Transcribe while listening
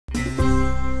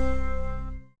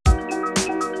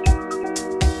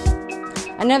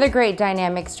Another great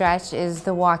dynamic stretch is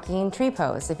the walking tree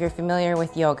pose. If you're familiar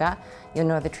with yoga, you'll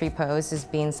know the tree pose is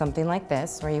being something like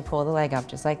this, where you pull the leg up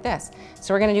just like this.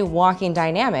 So we're gonna do walking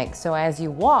dynamic. So as you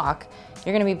walk,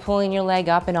 you're gonna be pulling your leg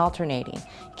up and alternating.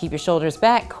 Keep your shoulders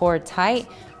back, core tight,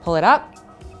 pull it up,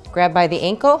 grab by the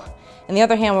ankle, and the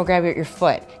other hand will grab your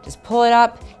foot. Just pull it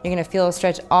up, you're gonna feel a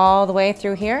stretch all the way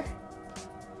through here,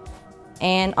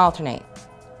 and alternate.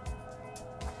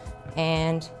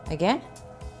 And again.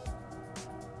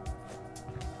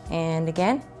 And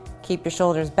again, keep your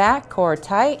shoulders back, core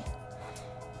tight.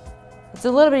 It's a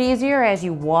little bit easier as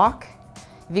you walk.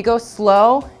 If you go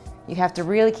slow, you have to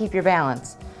really keep your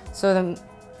balance. So the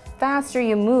faster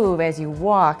you move as you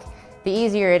walk, the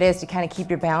easier it is to kind of keep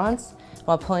your balance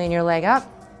while pulling your leg up.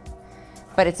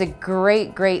 But it's a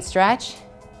great, great stretch.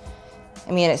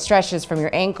 I mean, it stretches from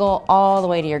your ankle all the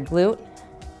way to your glute.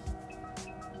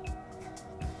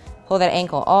 Pull that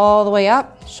ankle all the way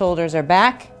up, shoulders are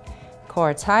back.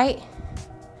 Core tight.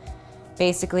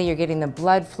 Basically, you're getting the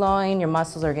blood flowing, your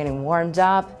muscles are getting warmed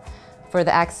up for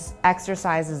the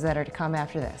exercises that are to come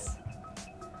after this.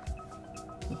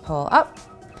 You pull up,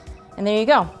 and there you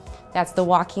go. That's the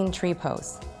walking tree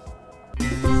pose.